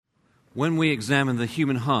When we examine the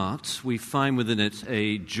human heart, we find within it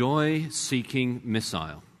a joy-seeking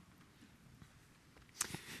missile.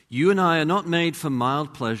 You and I are not made for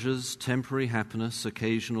mild pleasures, temporary happiness,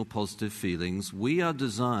 occasional positive feelings. We are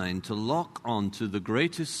designed to lock onto the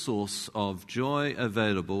greatest source of joy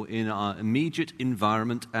available in our immediate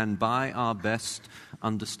environment and by our best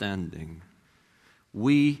understanding.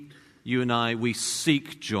 You and I, we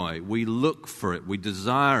seek joy. We look for it. We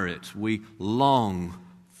desire it. We long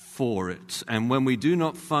for it. And when we do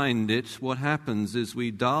not find it, what happens is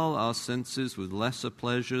we dull our senses with lesser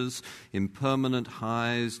pleasures, impermanent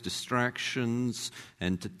highs, distractions,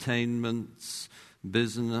 entertainments,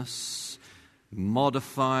 business,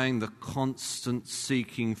 modifying the constant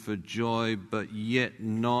seeking for joy, but yet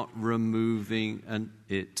not removing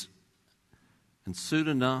it. And soon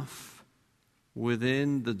enough,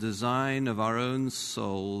 within the design of our own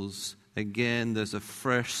souls, again, there's a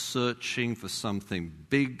fresh searching for something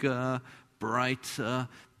bigger, brighter,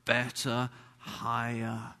 better,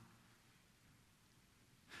 higher.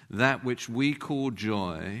 That which we call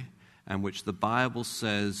joy and which the Bible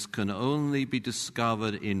says can only be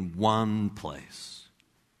discovered in one place.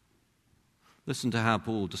 Listen to how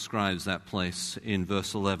Paul describes that place in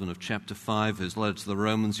verse 11 of chapter 5. His letter to the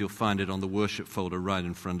Romans, you'll find it on the worship folder right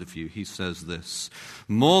in front of you. He says this: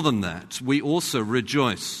 more than that, we also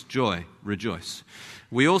rejoice, rejoice.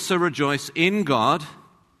 We also rejoice in God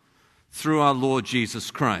through our Lord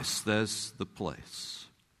Jesus Christ. There's the place.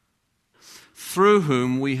 Through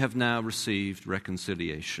whom we have now received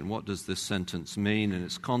reconciliation. What does this sentence mean in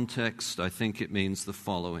its context? I think it means the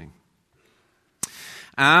following.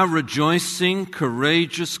 Our rejoicing,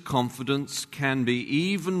 courageous confidence can be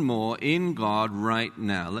even more in God right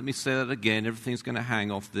now. Let me say that again. Everything's going to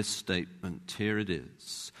hang off this statement. Here it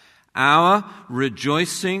is. Our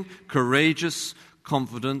rejoicing, courageous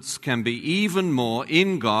confidence can be even more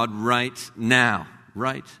in God right now.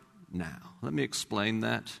 Right now. Let me explain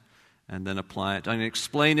that and then apply it. I'm going to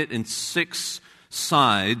explain it in 6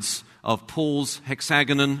 sides of Paul's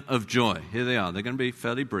hexagon of joy. Here they are. They're going to be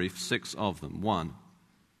fairly brief, 6 of them. 1.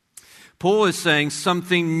 Paul is saying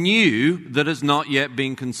something new that has not yet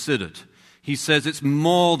been considered. He says it's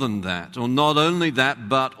more than that, or not only that,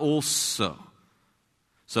 but also.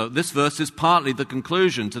 So this verse is partly the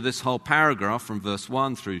conclusion to this whole paragraph from verse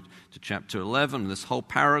 1 through to chapter 11. This whole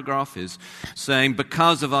paragraph is saying,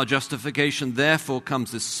 because of our justification, therefore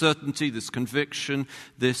comes this certainty, this conviction,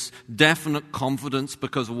 this definite confidence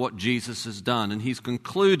because of what Jesus has done. And he's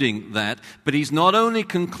concluding that, but he's not only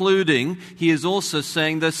concluding, he is also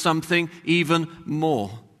saying there's something even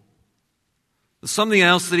more. There's something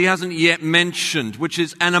else that he hasn't yet mentioned, which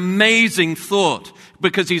is an amazing thought,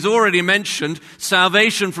 because he's already mentioned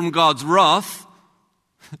salvation from God's wrath,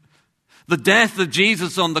 the death of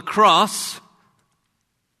Jesus on the cross,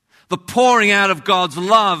 the pouring out of God's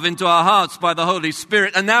love into our hearts by the Holy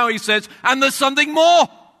Spirit, and now he says, and there's something more.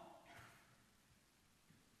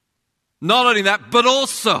 Not only that, but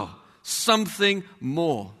also something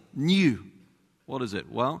more, new. What is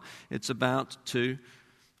it? Well, it's about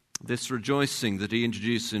this rejoicing that he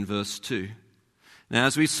introduced in verse 2. Now,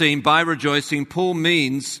 as we've seen, by rejoicing, Paul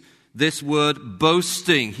means this word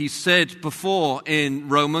boasting. He said before in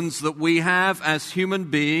Romans that we have, as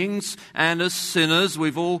human beings and as sinners,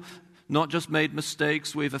 we've all not just made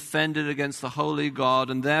mistakes, we've offended against the holy God,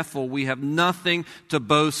 and therefore we have nothing to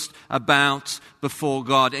boast about before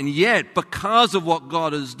God. And yet, because of what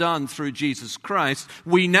God has done through Jesus Christ,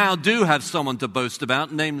 we now do have someone to boast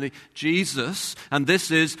about, namely Jesus, and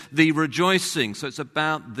this is the rejoicing. So it's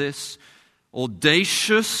about this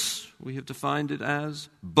audacious, we have defined it as,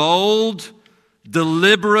 bold,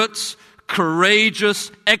 deliberate,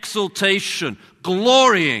 courageous exultation,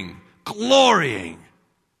 glorying.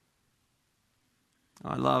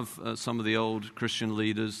 I love some of the old Christian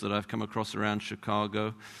leaders that I've come across around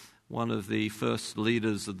Chicago. One of the first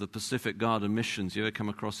leaders of the Pacific Garden Missions, you ever come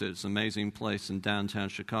across it? It's an amazing place in downtown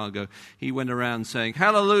Chicago. He went around saying,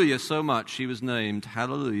 hallelujah, so much. He was named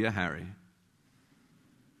Hallelujah Harry.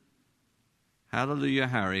 Hallelujah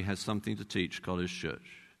Harry has something to teach College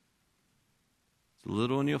Church. It's a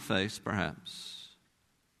little on your face, perhaps.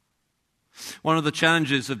 One of the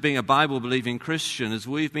challenges of being a Bible-believing Christian is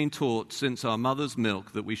we've been taught since our mother's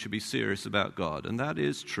milk that we should be serious about God, and that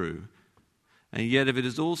is true. And yet if it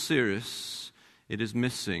is all serious, it is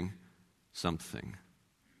missing something.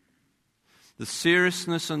 The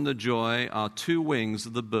seriousness and the joy are 2 wings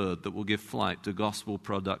of the bird that will give flight to gospel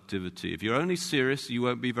productivity. If you're only serious, you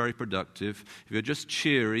won't be very productive. If you're just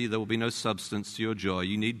cheery, there will be no substance to your joy.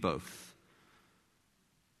 You need both.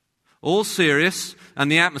 All serious,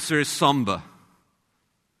 and the atmosphere is somber.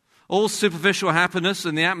 All superficial happiness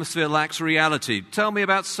in the atmosphere lacks reality. Tell me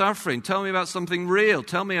about suffering. Tell me about something real.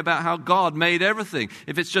 Tell me about how God made everything.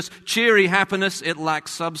 If it's just cheery happiness, it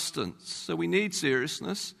lacks substance. So we need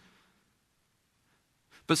seriousness.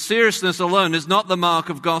 But seriousness alone is not the mark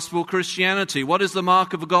of gospel Christianity. What is the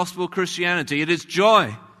mark of a gospel Christianity? It is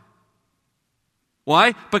joy.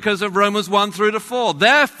 Why? Because of Romans 1 through to 4.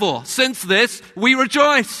 Therefore, since this, we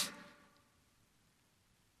rejoice.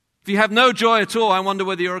 If you have no joy at all, I wonder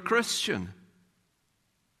whether you're a Christian.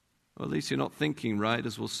 Or at least you're not thinking right,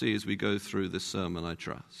 as we'll see as we go through this sermon, I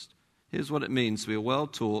trust. Here's what it means to be a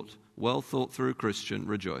well-taught, well-thought-through Christian.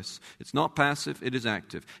 Rejoice. It's not passive, it is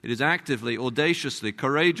active. It is actively, audaciously,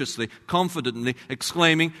 courageously, confidently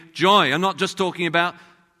exclaiming joy. I'm not just talking about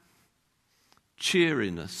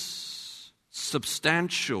cheeriness,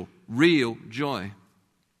 substantial, real joy.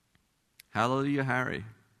 Hallelujah, Harry.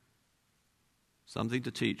 Something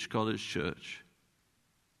to teach College Church.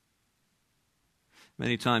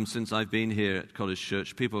 Many times since I've been here at College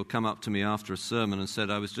Church, people have come up to me after a sermon and said,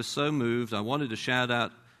 I was just so moved, I wanted to shout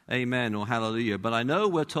out amen or hallelujah, but I know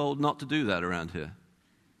we're told not to do that around here.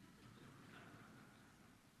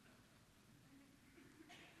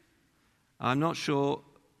 I'm not sure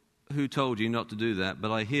who told you not to do that,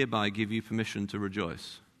 but I hereby give you permission to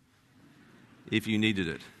rejoice if you needed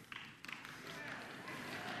it.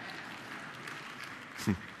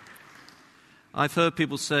 I've heard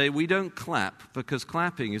people say, we don't clap because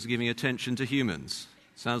clapping is giving attention to humans.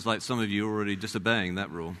 Sounds like some of you are already disobeying that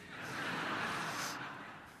rule.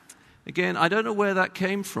 Again, I don't know where that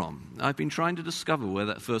came from. I've been trying to discover where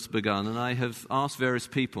that first began, and I have asked various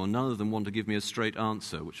people, and none of them want to give me a straight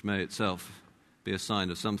answer, which may itself be a sign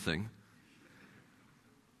of something.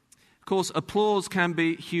 Of course, applause can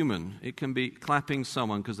be human. It can be clapping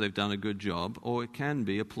someone because they've done a good job, or it can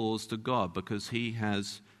be applause to God because He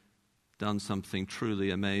has done something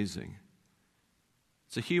truly amazing.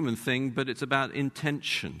 It's a human thing, but it's about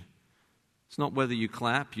intention. It's not whether you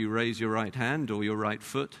clap, you raise your right hand or your right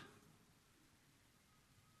foot.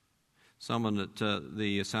 Someone at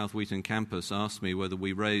the South Wheaton campus asked me whether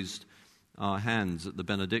we raised our hands at the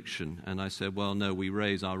benediction, and I said, well, no, we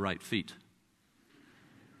raise our right feet.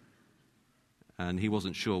 And he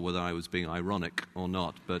wasn't sure whether I was being ironic or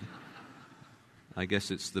not, but I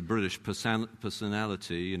guess it's the British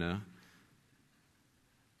personality, you know.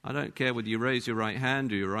 I don't care whether you raise your right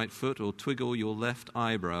hand or your right foot or twiggle your left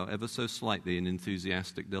eyebrow ever so slightly in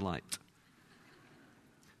enthusiastic delight.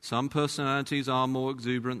 Some personalities are more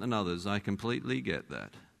exuberant than others. I completely get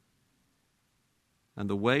that. And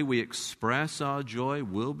the way we express our joy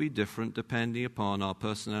will be different depending upon our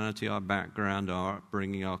personality, our background, our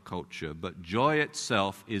upbringing, our culture. But joy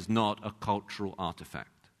itself is not a cultural artifact.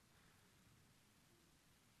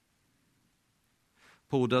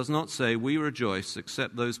 Paul does not say we rejoice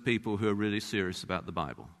except those people who are really serious about the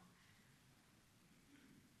Bible.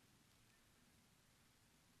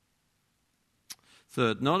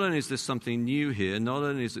 Third, not only is this something new here, not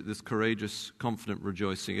only is it this courageous, confident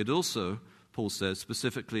rejoicing, it also, Paul says,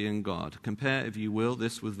 specifically in God. Compare, if you will,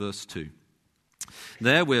 this with verse 2.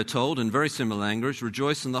 There we are told, in very similar language,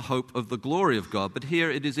 rejoice in the hope of the glory of God. But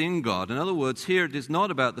here it is in God. In other words, here it is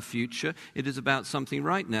not about the future. It is about something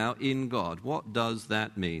right now in God. What does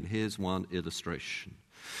that mean? Here's one illustration.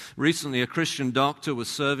 Recently, a Christian doctor was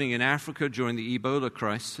serving in Africa during the Ebola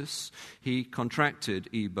crisis. He contracted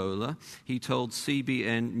Ebola. He told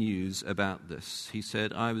CBN News about this. He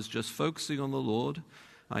said, I was just focusing on the Lord.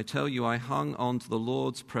 I tell you, I hung on to the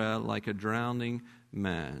Lord's Prayer like a drowning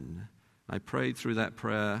man. I prayed through that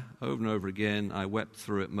prayer over and over again. I wept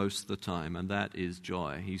through it most of the time, and that is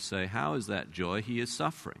joy. You say, how is that joy? He is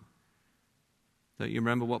suffering. Don't you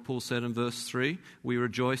remember what Paul said in verse 3? We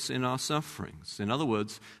rejoice in our sufferings. In other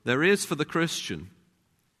words, there is for the Christian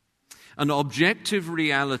an objective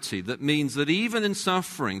reality that means that even in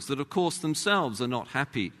sufferings, that of course themselves are not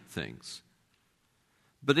happy things,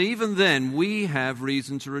 but even then we have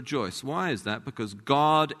reason to rejoice. Why is that? Because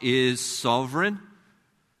God is sovereign.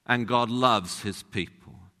 And God loves His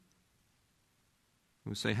people.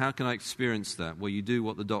 We say, how can I experience that? Well, you do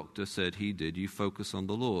what the doctor said he did. You focus on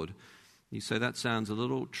the Lord. You say, that sounds a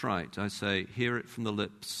little trite. I say, hear it from the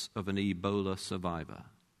lips of an Ebola survivor.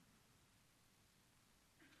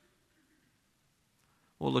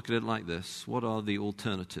 Or look at it like this. What are the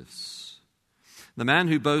alternatives? The man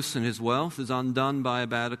who boasts in his wealth is undone by a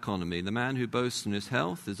bad economy. The man who boasts in his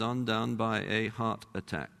health is undone by a heart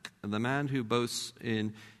attack. And the man who boasts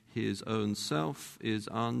in his own self is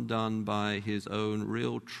undone by his own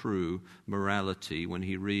real true morality when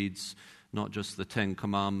he reads not just the Ten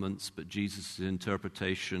Commandments, but Jesus'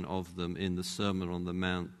 interpretation of them in the Sermon on the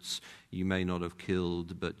Mount. You may not have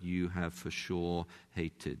killed, but you have for sure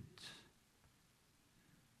hated.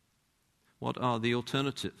 What are the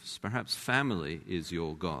alternatives? Perhaps family is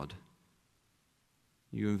your God.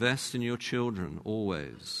 You invest in your children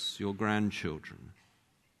always, your grandchildren.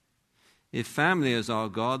 If family is our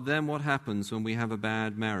God, then what happens when we have a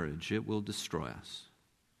bad marriage? It will destroy us.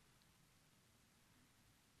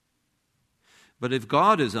 But if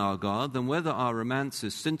God is our God, then whether our romance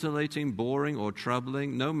is scintillating, boring, or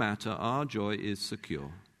troubling, no matter, our joy is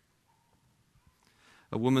secure.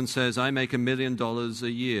 A woman says, I make $1 million a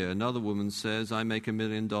year. Another woman says, I make $1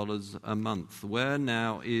 million a month. Where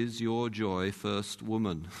now is your joy, first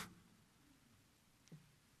woman?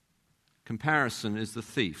 Comparison is the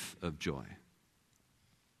thief of joy.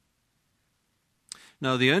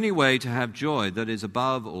 No, the only way to have joy that is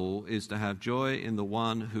above all is to have joy in the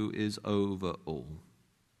one who is over all.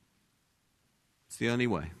 It's the only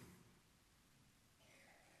way.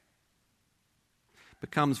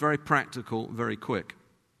 Becomes very practical very quick.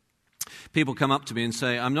 People come up to me and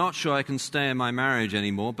say, I'm not sure I can stay in my marriage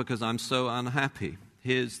anymore because I'm so unhappy.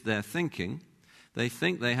 Here's their thinking. They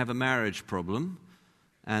think they have a marriage problem,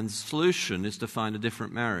 and the solution is to find a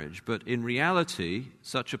different marriage. But in reality,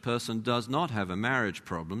 such a person does not have a marriage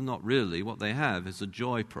problem. Not really. What they have is a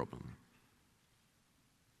joy problem.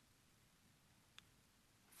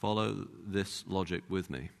 Follow this logic with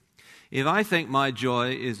me. If I think my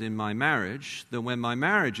joy is in my marriage, then when my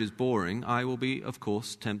marriage is boring, I will be, of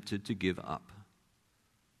course, tempted to give up.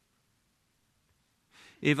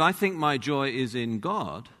 If I think my joy is in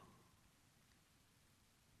God,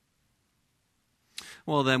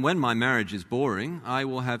 well, then when my marriage is boring, I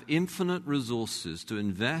will have infinite resources to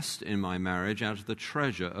invest in my marriage out of the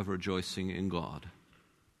treasure of rejoicing in God.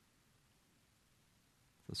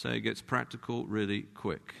 So it gets practical really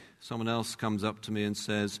quick. Someone else comes up to me and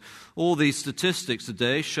says, all these statistics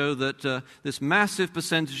today show that this massive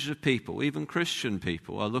percentage of people, even Christian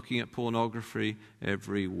people, are looking at pornography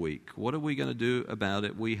every week. What are we going to do about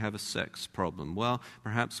it? We have a sex problem. Well,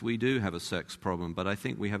 perhaps we do have a sex problem, but I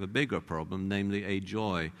think we have a bigger problem, namely a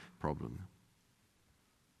joy problem.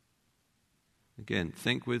 Again,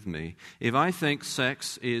 think with me. If I think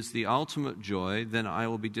sex is the ultimate joy, then I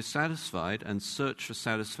will be dissatisfied and search for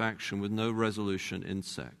satisfaction with no resolution in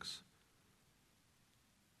sex.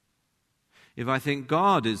 If I think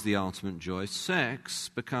God is the ultimate joy, sex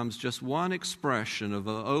becomes just one expression of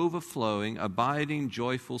an overflowing, abiding,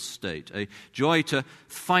 joyful state, a joy to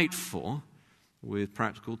fight for with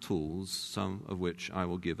practical tools, some of which I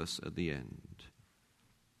will give us at the end.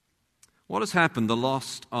 What has happened, the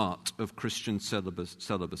lost art of Christian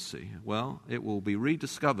celibacy? Well, it will be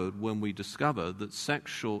rediscovered when we discover that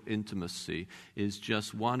sexual intimacy is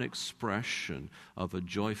just one expression of a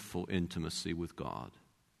joyful intimacy with God.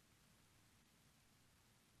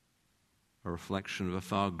 A reflection of a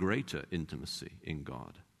far greater intimacy in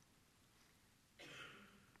God.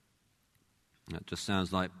 That just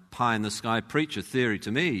sounds like pie-in-the-sky preacher theory to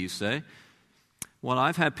me, you say. Well,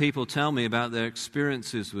 I've had people tell me about their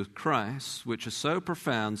experiences with Christ, which are so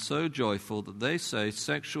profound, so joyful, that they say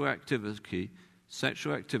sexual activity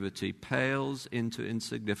pales into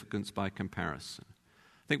insignificance by comparison.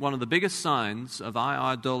 I think one of the biggest signs of our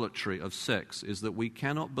idolatry of sex is that we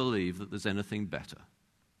cannot believe that there's anything better.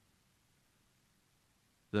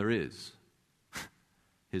 There is.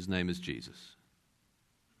 His name is Jesus.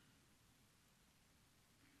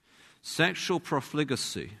 Sexual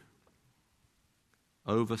profligacy,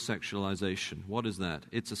 over-sexualization. What is that?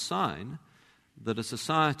 It's a sign that a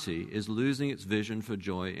society is losing its vision for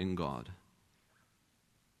joy in God.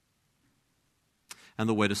 And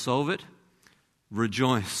the way to solve it?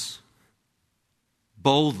 Rejoice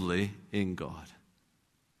boldly in God.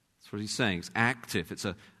 That's what he's saying. It's active. It's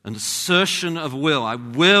an assertion of will. I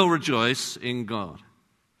will rejoice in God.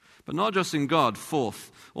 But not just in God,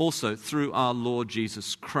 fourth, also through our Lord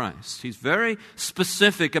Jesus Christ. He's very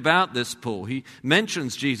specific about this, Paul. He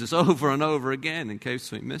mentions Jesus over and over again in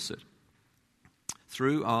case we miss it.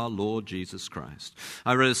 Through our Lord Jesus Christ.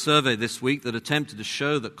 I read a survey this week that attempted to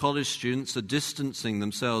show that college students are distancing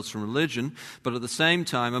themselves from religion, but at the same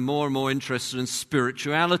time are more and more interested in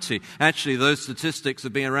spirituality. Actually, those statistics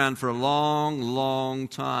have been around for a long, long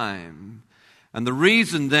time. And the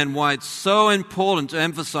reason then why it's so important to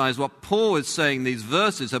emphasize what Paul is saying in these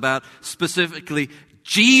verses about specifically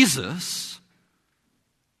Jesus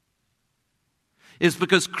is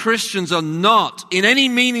because Christians are not, in any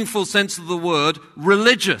meaningful sense of the word,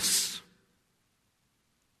 religious.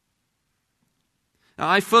 Now,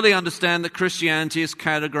 I fully understand that Christianity is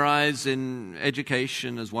categorized in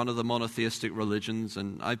education as one of the monotheistic religions,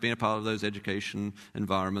 and I've been a part of those education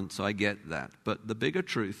environments, so I get that. But the bigger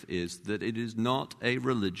truth is that it is not a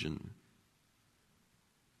religion.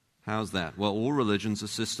 How's that? Well, all religions are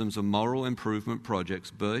systems of moral improvement projects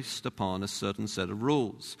based upon a certain set of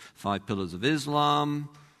rules. 5 pillars of Islam,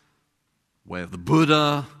 way of the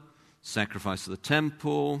Buddha, sacrifice of the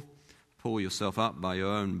temple, pull yourself up by your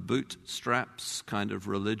own bootstraps kind of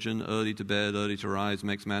religion, early to bed, early to rise,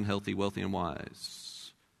 makes man healthy, wealthy, and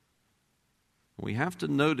wise. We have to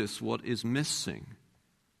notice what is missing.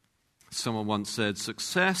 Someone once said,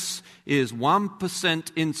 success is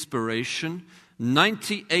 1% inspiration,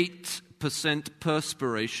 98%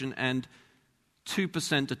 perspiration, and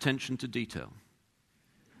 2% attention to detail.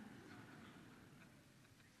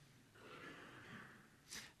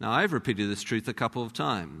 Now, I've repeated this truth a couple of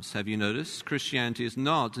times. Have you noticed? Christianity is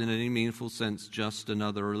not, in any meaningful sense, just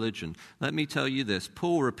another religion. Let me tell you this.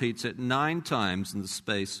 Paul repeats it 9 times in the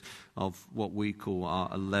space of what we call our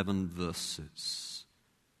 11 verses.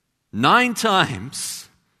 9 times.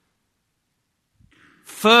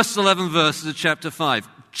 First 11 verses of chapter 5.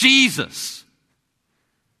 Jesus.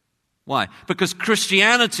 Why? Because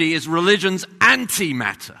Christianity is religion's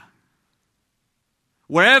antimatter.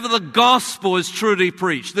 Wherever the gospel is truly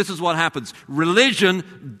preached, this is what happens.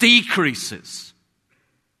 Religion decreases.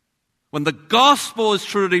 When the gospel is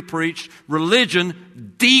truly preached,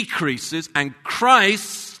 religion decreases and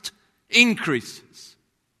Christ increases.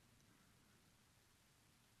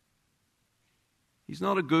 He's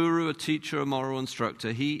not a guru, a teacher, a moral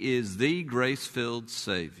instructor. He is the grace-filled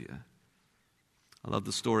Savior. I love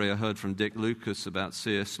the story I heard from Dick Lucas about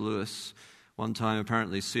C.S. Lewis. One time,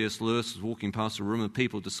 apparently, C.S. Lewis was walking past a room of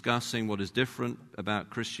people discussing what is different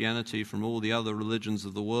about Christianity from all the other religions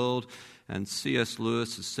of the world. And C.S.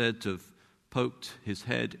 Lewis is said to have poked his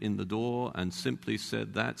head in the door and simply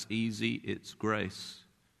said, "That's easy, it's grace."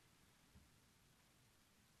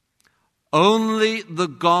 Only the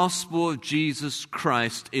gospel of Jesus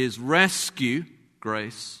Christ is rescue,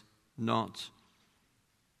 grace, not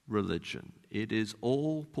religion. It is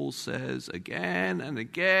all, Paul says again and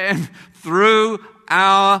again, through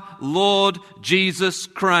our Lord Jesus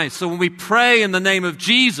Christ. So when we pray in the name of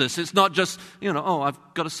Jesus, it's not just, I've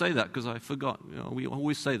got to say that because I forgot. We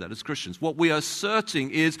always say that as Christians. What we are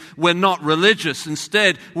asserting is we're not religious.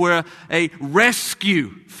 Instead, we're a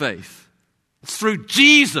rescue faith. It's through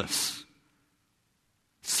Jesus.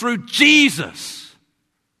 It's through Jesus.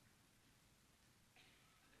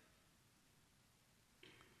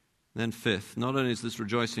 Then fifth, not only is this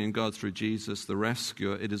rejoicing in God through Jesus, the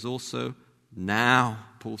rescuer, it is also now,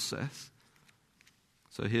 Paul says.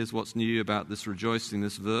 So here's what's new about this rejoicing,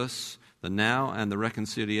 this verse, the now and the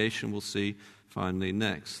reconciliation we'll see finally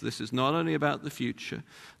next. This is not only about the future,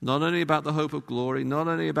 not only about the hope of glory, not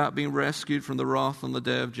only about being rescued from the wrath on the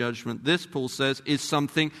day of judgment. This, Paul says, is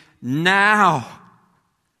something now.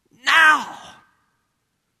 Now!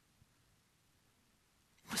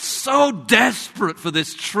 So desperate for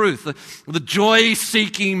this truth, the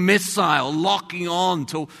joy-seeking missile locking on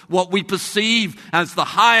to what we perceive as the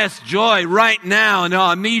highest joy right now in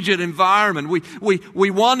our immediate environment.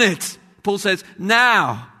 We want it. Paul says,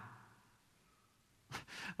 now.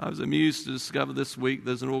 I was amused to discover this week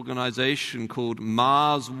there's an organization called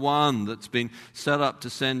Mars One that's been set up to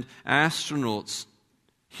send astronauts,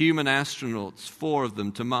 human astronauts, 4 of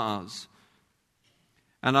them to Mars.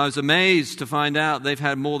 And I was amazed to find out they've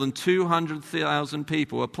had more than 200,000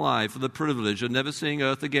 people apply for the privilege of never seeing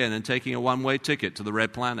Earth again and taking a one-way ticket to the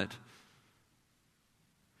Red Planet.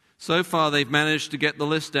 So far, they've managed to get the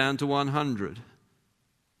list down to 100.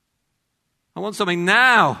 I want something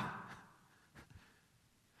now.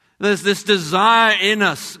 There's this desire in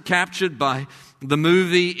us captured by the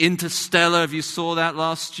movie Interstellar, if you saw that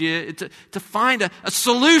last year, to find a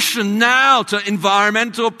solution now to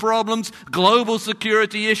environmental problems, global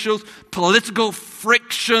security issues, political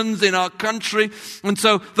frictions in our country. And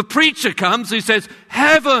so the preacher comes, he says,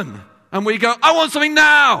 heaven. And we go, I want something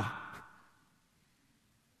now.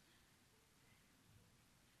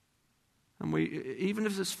 And even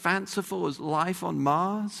if it's as fanciful as life on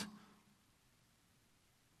Mars,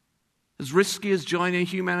 as risky as joining a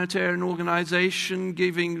humanitarian organization,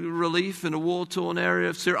 giving relief in a war-torn area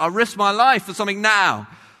of Syria, I'll risk my life for something now.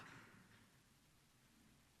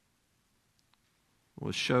 Or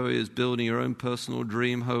as showy as building your own personal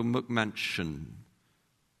dream home McMansion.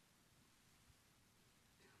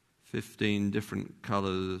 15 different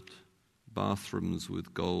colored bathrooms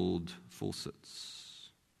with gold faucets.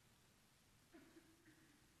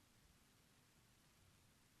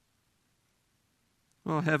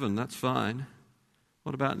 Well, heaven, that's fine.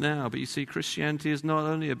 What about now? But you see, Christianity is not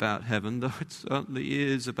only about heaven, though it certainly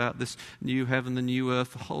is about this new heaven, the new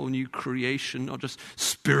earth, the whole new creation, not just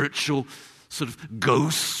spiritual sort of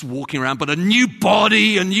ghosts walking around, but a new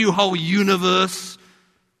body, a new whole universe.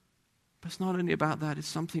 But it's not only about that, it's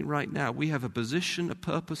something right now. We have a position, a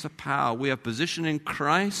purpose, a power. We have a position in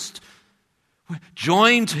Christ. We're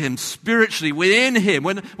joined to Him spiritually, within Him.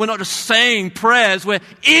 We're not just saying prayers, we're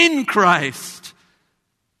in Christ.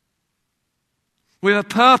 We have a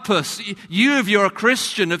purpose. You, if you're a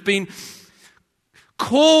Christian, have been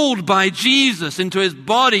called by Jesus into His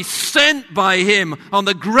body, sent by Him on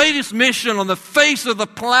the greatest mission on the face of the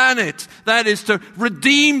planet. That is to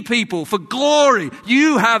redeem people for glory.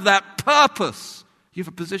 You have that purpose. You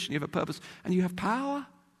have a position, you have a purpose, and you have power.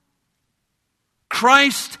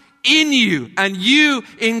 Christ in you, and you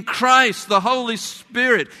in Christ, the Holy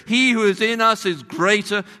Spirit. He who is in us is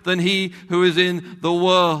greater than he who is in the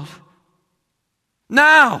world.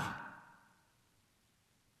 Now!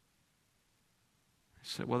 You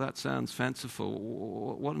say, well, that sounds fanciful.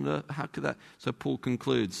 What on earth? How could that? So Paul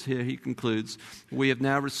concludes. Here he concludes, we have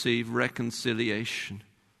now received reconciliation.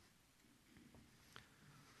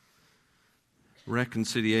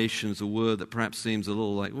 Reconciliation is a word that perhaps seems a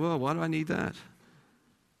little like, well, why do I need that?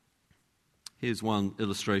 Here's one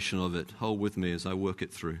illustration of it. Hold with me as I work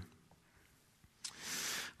it through.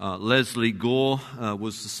 Leslie Gore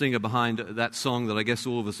was the singer behind that song that I guess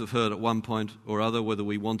all of us have heard at one point or other, whether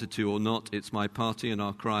we wanted to or not. It's My Party and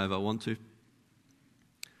I'll Cry If I Want To.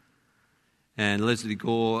 And Leslie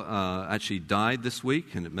Gore actually died this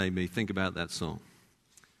week, and it made me think about that song.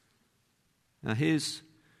 Now here's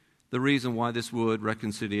the reason why this word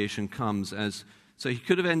reconciliation comes as... So he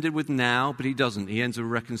could have ended with now, but he doesn't. He ends with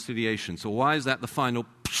reconciliation. So why is that the final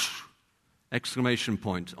exclamation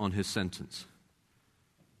point on his sentence?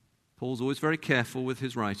 Paul's always very careful with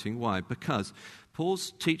his writing. Why? Because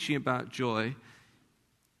Paul's teaching about joy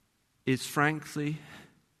is frankly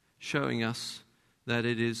showing us that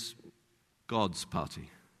it is God's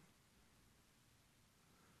party.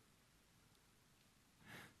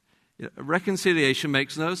 Reconciliation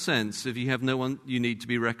makes no sense if you have no one you need to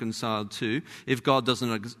be reconciled to. If God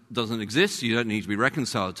doesn't exist, you don't need to be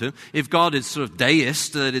reconciled to. If God is sort of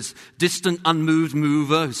deist, that is distant, unmoved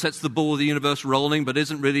mover who sets the ball of the universe rolling but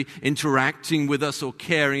isn't really interacting with us or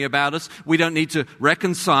caring about us, we don't need to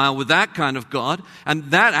reconcile with that kind of God. And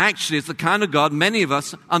that actually is the kind of God many of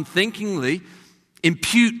us unthinkingly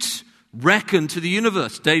reckon to the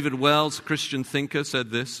universe. David Wells, a Christian thinker, said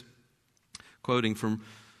this, quoting from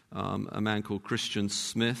a man called Christian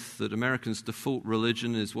Smith, that Americans' default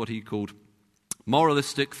religion is what he called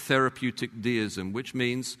moralistic therapeutic deism, which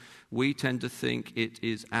means we tend to think it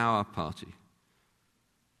is our party.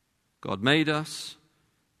 God made us,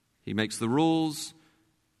 He makes the rules,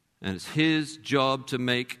 and it's His job to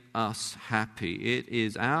make us happy. It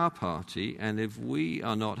is our party, and if we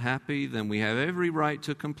are not happy, then we have every right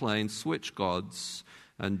to complain, switch gods,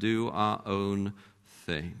 and do our own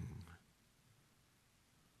thing.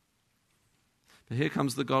 But here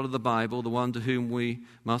comes the God of the Bible, the one to whom we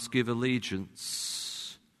must give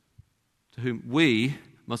allegiance. To whom we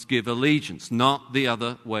must give allegiance, not the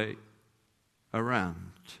other way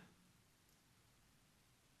around.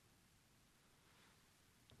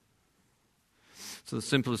 So the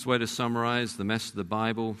simplest way to summarize the mess of the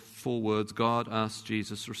Bible, 4 words: God, us,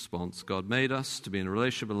 Jesus, response. God made us to be in a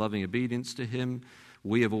relationship of loving obedience to Him.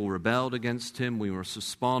 We have all rebelled against Him. We must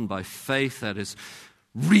respond by faith, that is,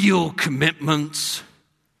 real commitment.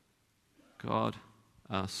 God,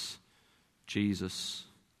 us, Jesus,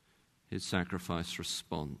 His sacrifice,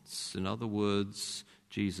 response. In other words,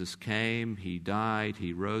 Jesus came, He died,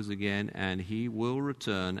 He rose again, and He will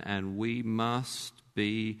return, and we must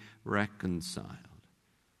be reconciled.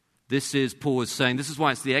 This is, Paul is saying, this is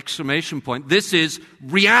why it's the exclamation point. This is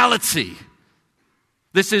reality.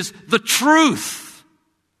 This is the truth.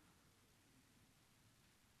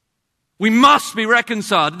 We must be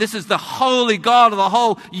reconciled. This is the holy God of the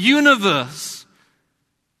whole universe.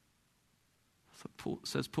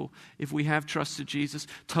 Says Paul, if we have trusted Jesus,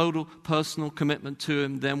 total personal commitment to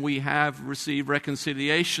Him, then we have received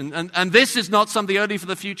reconciliation. And this is not something only for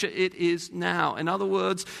the future, it is now. In other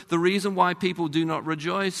words, the reason why people do not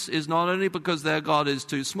rejoice is not only because their God is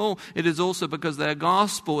too small, it is also because their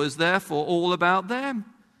gospel is therefore all about them.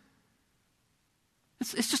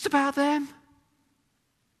 It's just about them.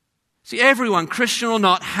 See, everyone, Christian or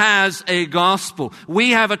not, has a gospel.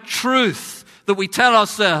 We have a truth that we tell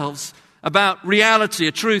ourselves about reality,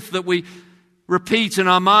 a truth that we repeat in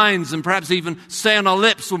our minds and perhaps even say on our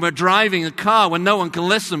lips when we're driving a car when no one can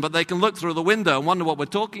listen, but they can look through the window and wonder what we're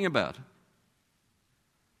talking about.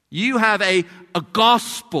 You have a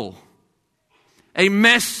gospel, a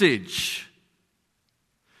message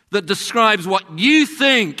that describes what you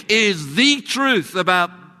think is the truth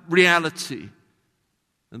about reality,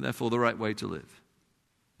 and therefore the right way to live.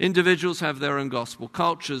 Individuals have their own gospel.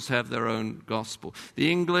 Cultures have their own gospel.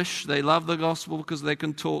 The English, they love the gospel because they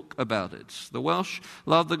can talk about it. The Welsh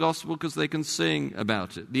love the gospel because they can sing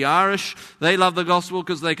about it. The Irish, they love the gospel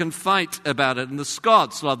because they can fight about it. And the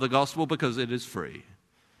Scots love the gospel because it is free.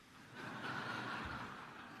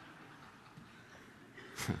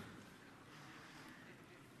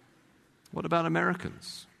 What about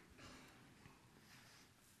Americans?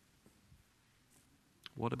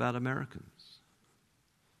 What about Americans?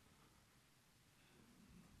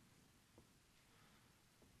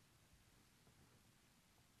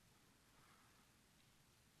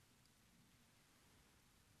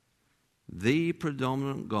 The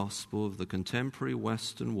predominant gospel of the contemporary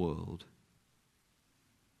Western world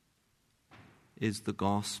is the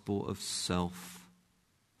gospel of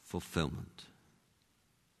self-fulfillment.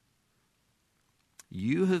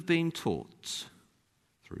 You have been taught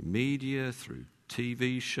through media, through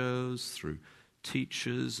TV shows, through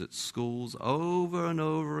teachers at schools, over and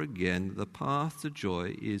over again, that the path to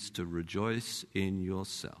joy is to rejoice in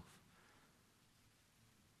yourself.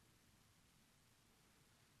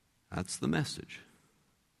 That's the message.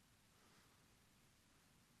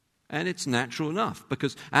 And it's natural enough,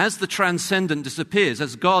 because as the transcendent disappears,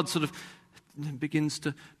 as God sort of begins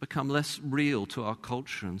to become less real to our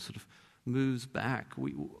culture and sort of moves back,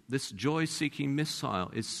 this joy-seeking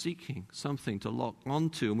missile is seeking something to lock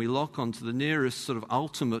onto, and we lock onto the nearest sort of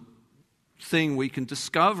ultimate thing we can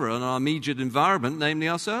discover in our immediate environment, namely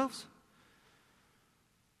ourselves.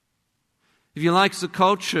 If you like, as a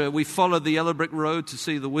culture, we follow the yellow brick road to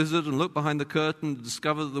see the wizard and look behind the curtain to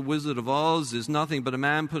discover that the Wizard of Oz is nothing but a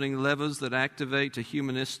man putting levers that activate a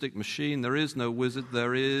humanistic machine. There is no wizard,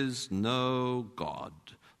 there is no God.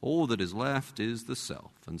 All that is left is the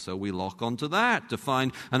self. And so we lock onto that to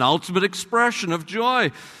find an ultimate expression of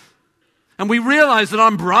joy. And we realize that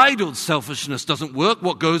unbridled selfishness doesn't work.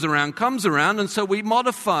 What goes around comes around. And so we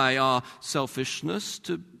modify our selfishness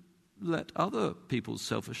to let other people's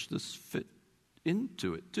selfishness fit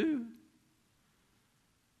into it too.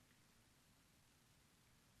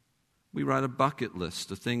 We write a bucket list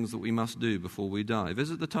of things that we must do before we die.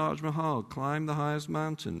 Visit the Taj Mahal, climb the highest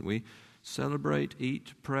mountain. We celebrate,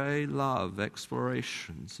 eat, pray, love,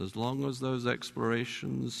 explorations, as long as those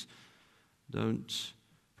explorations don't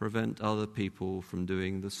prevent other people from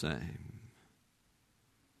doing the same.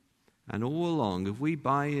 And all along, if we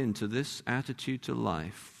buy into this attitude to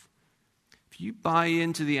life, if you buy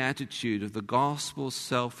into the attitude of the gospel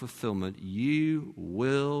self-fulfillment, you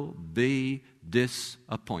will be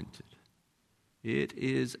disappointed. It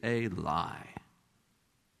is a lie.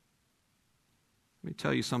 Let me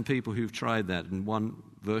tell you some people who've tried that in one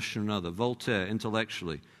version or another. Voltaire,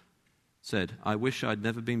 intellectually, said, "I wish I'd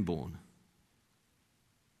never been born."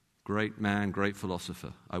 Great man, great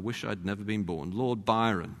philosopher. I wish I'd never been born. Lord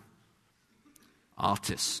Byron,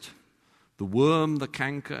 artist. The worm, the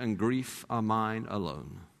canker, and grief are mine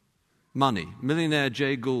alone. Money, millionaire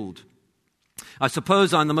Jay Gould. I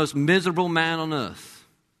suppose I'm the most miserable man on earth.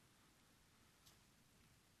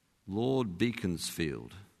 Lord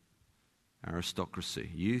Beaconsfield, aristocracy.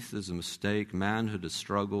 Youth is a mistake, manhood a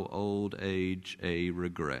struggle, old age a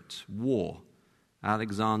regret. War,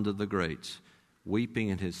 Alexander the Great. Weeping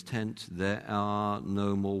in his tent, there are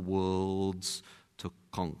no more worlds to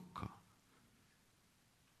conquer.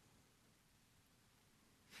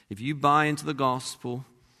 If you buy into the gospel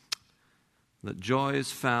that joy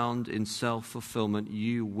is found in self-fulfillment,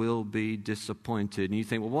 you will be disappointed. And you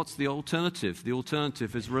think, well, what's the alternative? The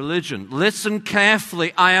alternative is religion. Listen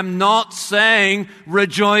carefully. I am not saying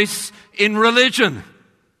rejoice in religion.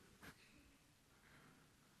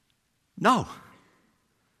 No.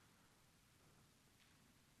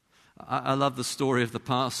 I love the story of the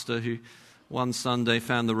pastor who one Sunday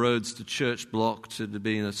found the roads to church blocked. It had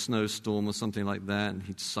been a snowstorm or something like that, and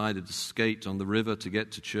he decided to skate on the river to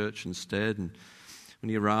get to church instead. And when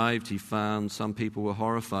he arrived, he found some people were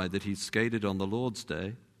horrified that he'd skated on the Lord's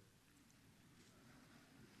Day.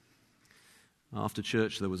 After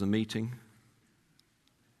church, there was a meeting.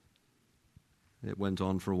 It went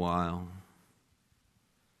on for a while.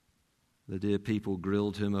 The dear people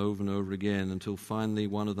grilled him over and over again until finally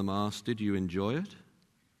one of them asked, "Did you enjoy it?"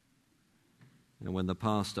 And when the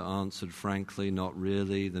pastor answered frankly, "Not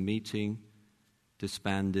really," the meeting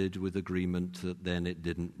disbanded with agreement that then it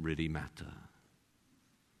didn't really matter.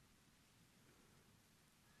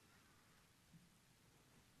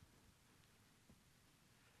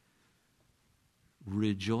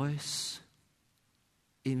 rejoice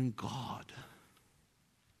in God.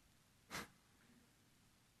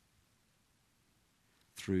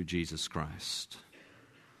 Through Jesus Christ,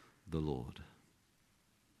 the Lord.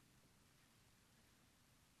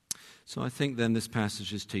 So I think then this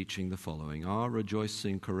passage is teaching the following. Our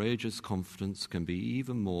rejoicing, courageous confidence can be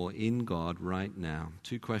even more in God right now.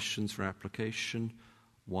 2 questions for application.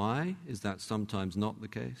 Why is that sometimes not the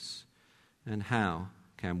case? And how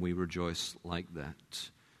can we rejoice like that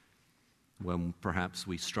when perhaps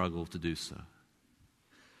we struggle to do so?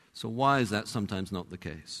 So why is that sometimes not the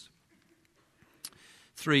case?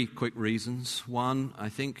 3 quick reasons. 1, I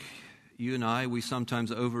think you and I, we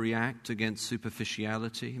sometimes overreact against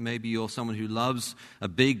superficiality. Maybe you're someone who loves a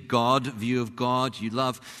big God, view of God. You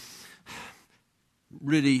love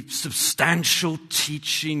really substantial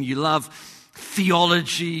teaching. You love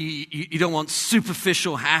theology. You don't want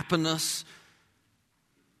superficial happiness.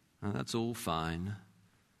 Now, that's all fine.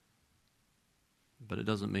 But it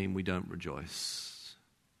doesn't mean we don't rejoice.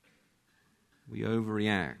 We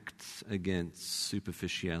overreact against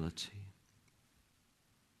superficiality.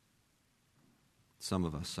 Some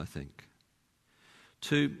of us, I think.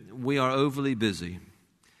 2, we are overly busy.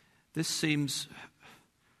 This seems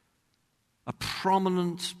a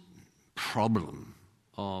prominent problem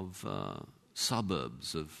of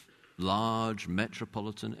suburbs, of large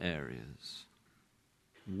metropolitan areas.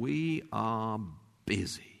 We are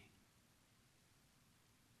busy.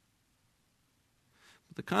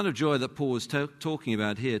 But the kind of joy that Paul is talking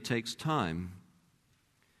about here takes time.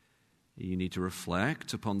 You need to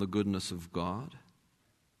reflect upon the goodness of God.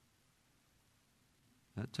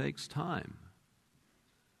 That takes time.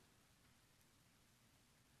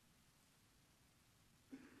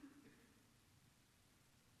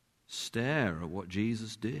 Stare at what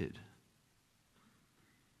Jesus did.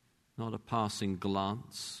 Not a passing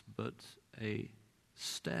glance, but a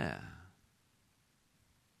stare.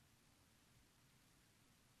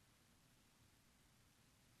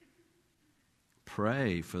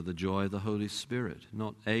 Pray for the joy of the Holy Spirit.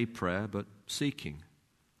 Not a prayer, but seeking,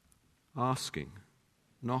 asking,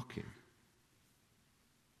 knocking.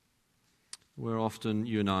 We're often,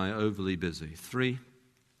 you and I, overly busy. 3,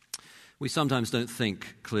 we sometimes don't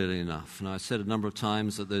think clearly enough. And I said a number of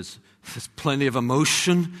times that there's plenty of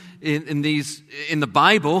emotion in the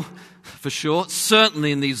Bible, for sure,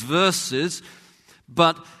 certainly in these verses,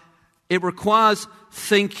 but it requires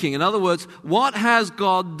thinking. In other words, what has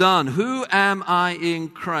God done? Who am I in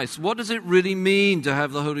Christ? What does it really mean to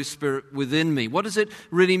have the Holy Spirit within me? What does it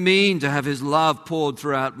really mean to have His love poured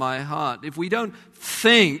throughout my heart? If we don't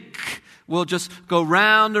think, we'll just go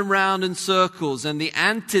round and round in circles. And the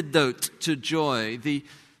antidote to joy, the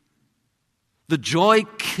joy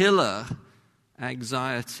killer,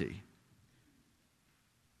 anxiety,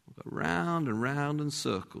 will go round and round in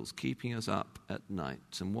circles, keeping us up at night.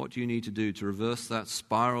 And what do you need to do to reverse that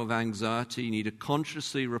spiral of anxiety? You need to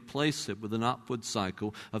consciously replace it with an upward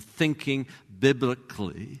cycle of thinking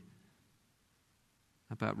biblically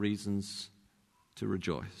about reasons to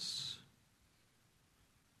rejoice.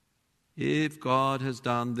 If God has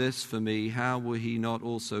done this for me, how will He not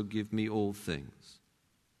also give me all things?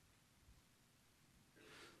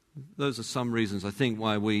 Those are some reasons, I think,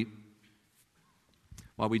 why we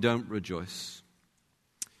don't rejoice.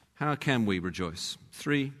 How can we rejoice?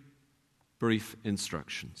 3 brief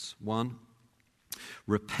instructions. 1,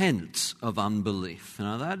 repent of unbelief.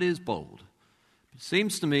 Now that is bold. It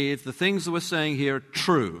seems to me if the things that we're saying here are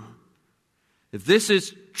true, if this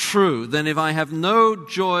is true, then if I have no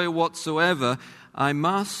joy whatsoever, I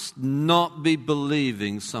must not be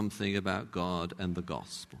believing something about God and the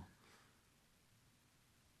gospel.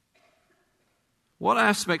 What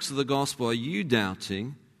aspects of the gospel are you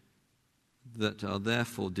doubting that are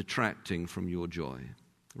therefore detracting from your joy?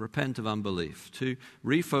 Repent of unbelief. 2,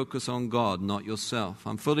 refocus on God, not yourself.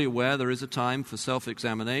 I'm fully aware there is a time for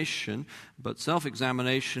self-examination, but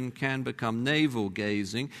self-examination can become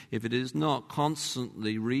navel-gazing if it is not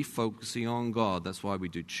constantly refocusing on God. That's why we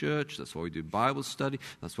do church, that's why we do Bible study,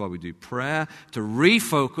 that's why we do prayer, to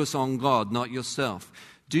refocus on God, not yourself.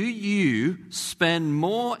 Do you spend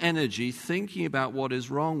more energy thinking about what is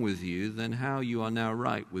wrong with you than how you are now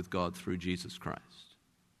right with God through Jesus Christ?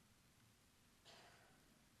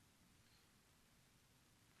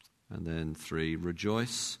 And then 3,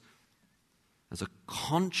 rejoice as a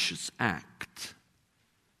conscious act.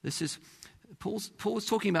 This is, Paul is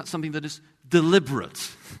talking about something that is deliberate,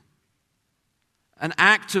 an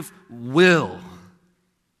act of will,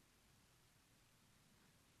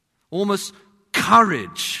 almost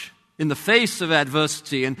courage in the face of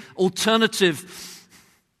adversity and alternative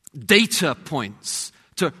data points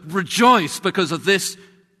to rejoice because of this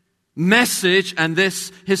message and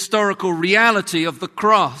this historical reality of the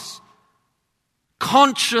cross.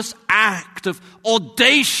 Conscious act of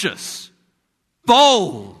audacious,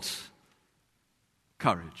 bold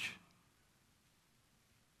courage.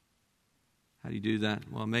 How do you do that?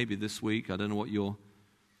 Well, maybe this week, I don't know what your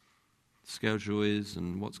schedule is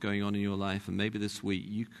and what's going on in your life, and maybe this week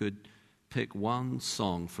you could pick one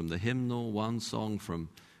song from the hymnal, one song from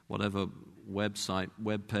whatever website,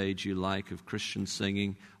 web page you like of Christian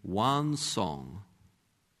singing, one song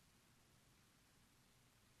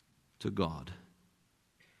to God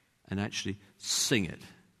and actually sing it.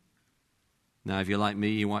 Now, if you're like me,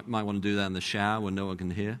 you might want to do that in the shower when no one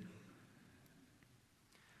can hear.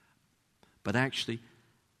 But actually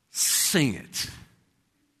sing it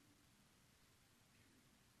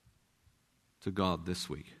to God this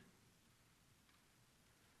week.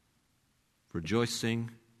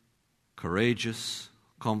 Rejoicing, courageous,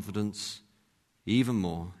 confidence, even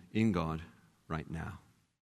more in God right now.